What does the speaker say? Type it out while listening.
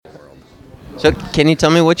So can you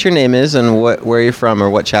tell me what your name is and where you're from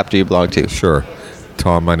or what chapter you belong to? Sure.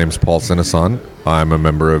 Tom, my name's Paul Sinason. I'm a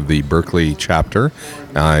member of the Berkeley chapter.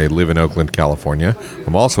 I live in Oakland, California.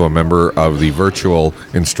 I'm also a member of the Virtual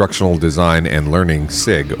Instructional Design and Learning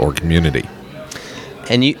SIG, or community.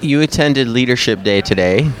 And you attended Leadership Day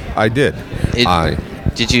today. I did.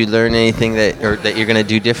 Did you learn anything that you're going to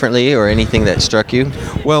do differently, or anything that struck you?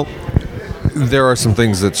 Well, there are some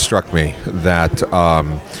things that struck me that,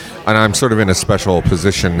 and I'm sort of in a special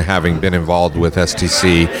position having been involved with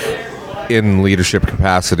STC in leadership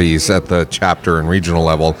capacities at the chapter and regional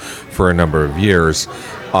level for a number of years.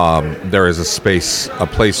 There is a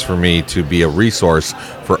place for me to be a resource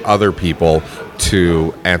for other people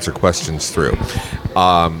to answer questions through.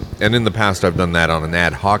 And in the past, I've done that on an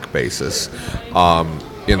ad hoc basis.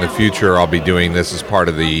 In the future, I'll be doing this as part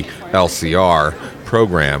of the LCR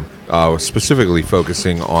program, specifically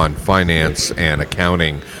focusing on finance and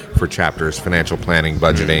accounting for chapters, financial planning,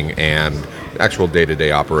 budgeting, and actual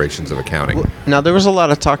day-to-day operations of accounting. Now, there was a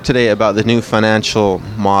lot of talk today about the new financial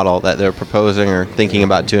model that they're proposing or thinking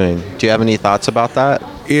about doing. Do you have any thoughts about that?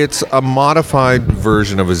 It's a modified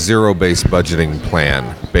version of a zero-based budgeting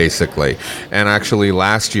plan, basically. And actually,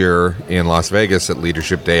 last year in Las Vegas at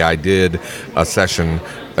Leadership Day, I did a session.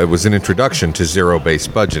 It was an introduction to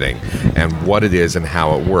zero-based budgeting and what it is and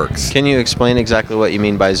how it works. Can you explain exactly what you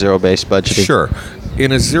mean by zero-based budgeting? Sure.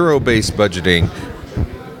 In a zero-based budgeting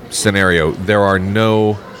scenario, there are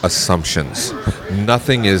no assumptions.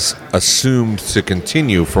 Nothing is assumed to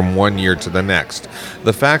continue from one year to the next.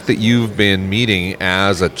 The fact that you've been meeting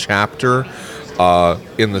as a chapter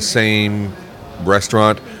in the same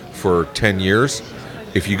restaurant for 10 years,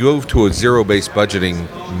 if you go to a zero-based budgeting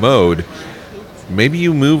mode, maybe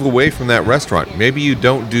you move away from that restaurant. Maybe you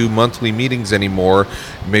don't do monthly meetings anymore.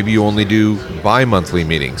 Maybe you only do bi-monthly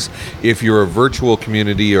meetings. If you're a virtual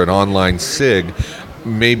community or an online SIG,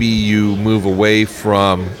 maybe you move away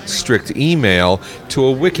from strict email to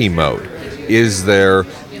a wiki mode. Is there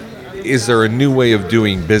a new way of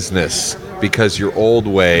doing business because your old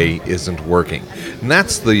way isn't working? And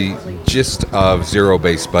that's the gist of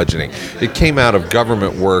zero-based budgeting. It came out of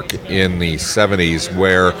government work in the 70s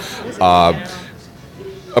where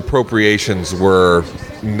appropriations were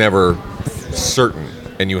never certain,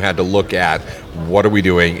 and you had to look at, what are we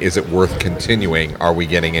doing? Is it worth continuing? Are we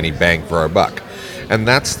getting any bang for our buck? And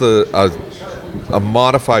that's a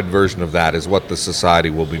modified version of that is what the society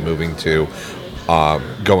will be moving to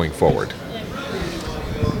going forward.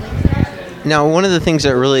 Now, one of the things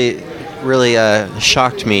that really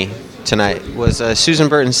shocked me tonight was Susan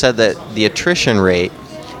Burton said that the attrition rate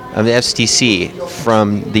of the FTC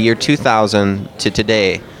from the year 2000 to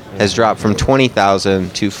today has dropped from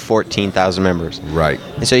 20,000 to 14,000 members. Right.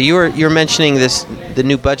 And so you're mentioning the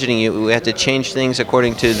new budgeting. We have to change things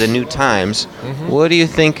according to the new times. Mm-hmm. What do you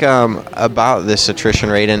think about this attrition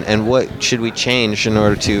rate, and what should we change in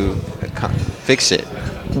order to fix it?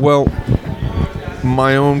 Well,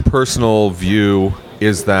 my own personal view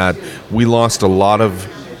is that we lost a lot of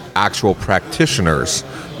actual practitioners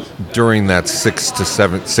during that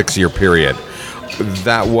 6 year period.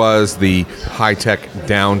 That was the high-tech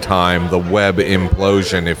downtime, the web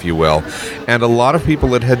implosion, if you will. And a lot of people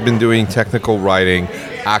that had been doing technical writing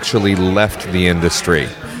actually left the industry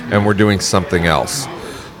and were doing something else.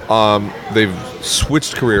 They've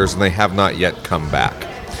switched careers and they have not yet come back.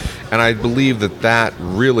 And I believe that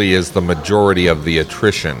really is the majority of the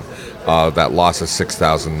attrition, that loss of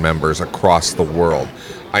 6,000 members across the world.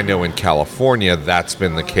 I know in California that's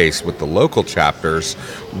been the case with the local chapters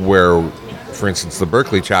where, for instance, the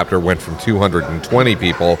Berkeley chapter went from 220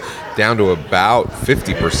 people down to about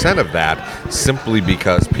 50% of that simply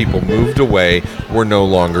because people moved away, were no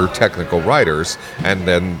longer technical writers, and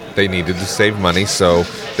then they needed to save money, so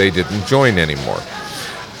they didn't join anymore.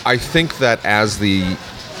 I think that as the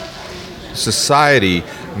society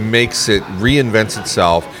reinvents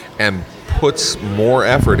itself and puts more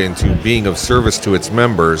effort into being of service to its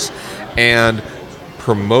members and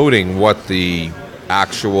promoting what the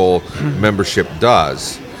actual membership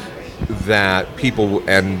does, that people,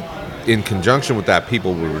 and in conjunction with that,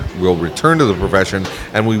 people will return to the profession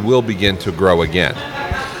and we will begin to grow again.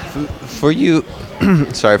 For you,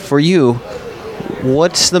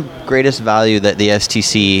 what's the greatest value that the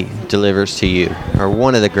STC delivers to you, or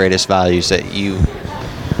one of the greatest values that you?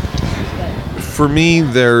 For me,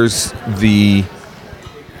 there's the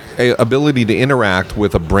ability to interact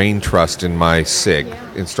with a brain trust in my SIG,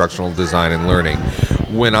 Instructional Design and Learning.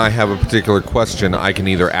 When I have a particular question, I can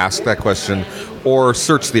either ask that question or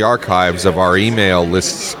search the archives of our email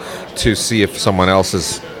lists to see if someone else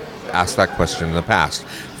has asked that question in the past.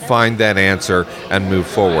 Find that answer and move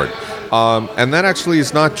forward. And that actually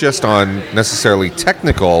is not just on necessarily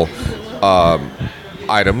technical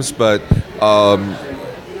items, but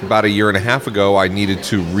about a year and a half ago, I needed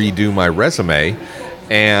to redo my resume,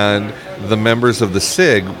 and the members of the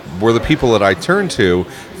SIG were the people that I turned to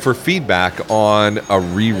for feedback on a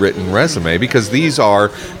rewritten resume, because these are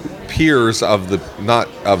peers of the not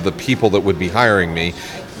of the people that would be hiring me,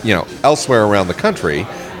 elsewhere around the country,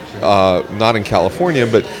 not in California,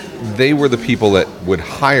 but they were the people that would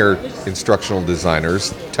hire instructional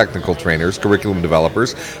designers, technical trainers, curriculum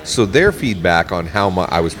developers. So their feedback on how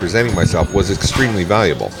I was presenting myself was extremely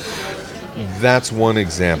valuable. That's one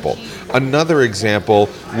example. Another example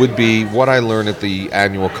would be what I learned at the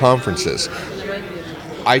annual conferences.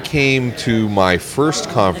 I came to my first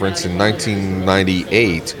conference in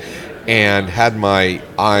 1998 and had my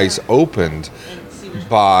eyes opened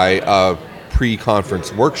by a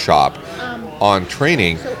pre-conference workshop on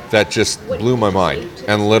training that just blew my mind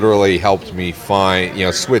and literally helped me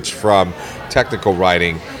switch from technical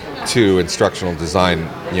writing to instructional design,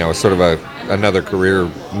 sort of another career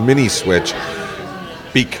mini switch,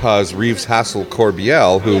 because Reeves Hassel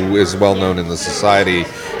Corbiel, who is well known in the society,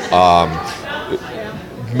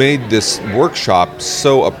 made this workshop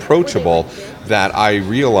so approachable that I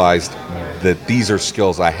realized that these are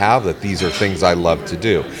skills I have, that these are things I love to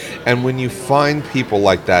do. And when you find people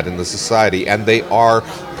like that in the society, and they are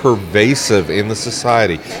pervasive in the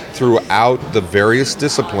society throughout the various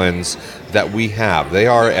disciplines that we have, they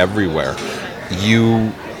are everywhere,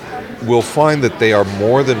 you will find that they are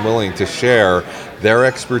more than willing to share their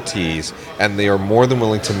expertise, and they are more than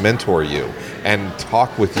willing to mentor you and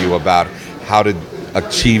talk with you about how to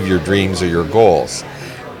achieve your dreams or your goals.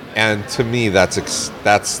 And to me, that's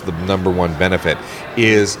the number one benefit,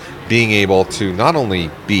 is being able to not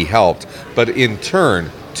only be helped, but in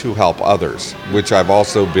turn to help others, which I've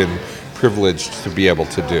also been privileged to be able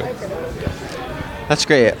to do. That's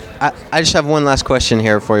great. I just have one last question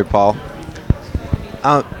here for you, Paul.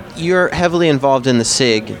 You're heavily involved in the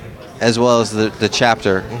SIG as well as the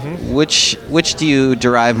chapter. Mm-hmm. Which do you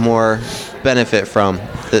derive more benefit from?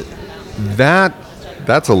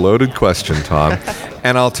 That's a loaded question, Tom.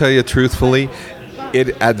 And I'll tell you truthfully,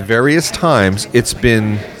 at various times, it's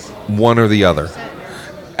been one or the other.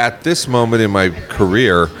 At this moment in my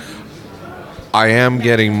career, I am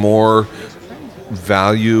getting more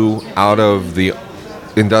value out of the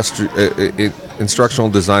instructional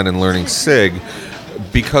design and learning SIG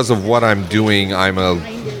because of what I'm doing. I'm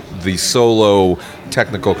the solo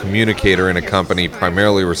technical communicator in a company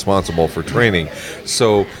primarily responsible for training.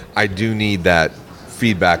 So I do need that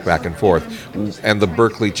feedback back and forth. And the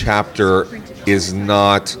Berkeley chapter is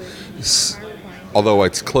not, although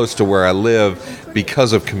it's close to where I live,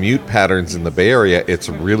 because of commute patterns in the Bay Area, it's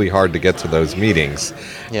really hard to get to those meetings.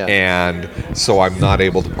 Yeah. And so I'm not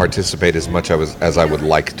able to participate as much as I would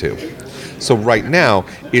like to. So right now,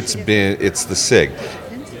 it's the SIG.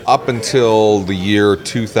 Up until the year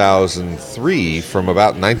 2003, from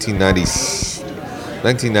about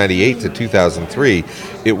 1998 to 2003,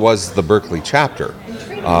 it was the Berkeley chapter,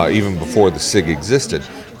 even before the SIG existed.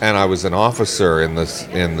 And I was an officer in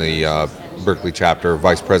the Berkeley chapter,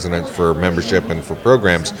 vice president for membership and for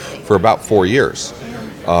programs for about 4 years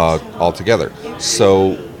altogether.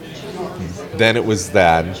 So then it was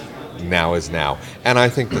then, now is now. And I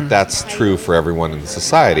think that that's true for everyone in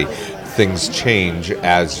society. Things change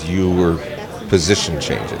as your position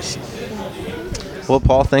changes. Well,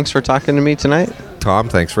 Paul, thanks for talking to me tonight. Tom,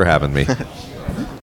 thanks for having me.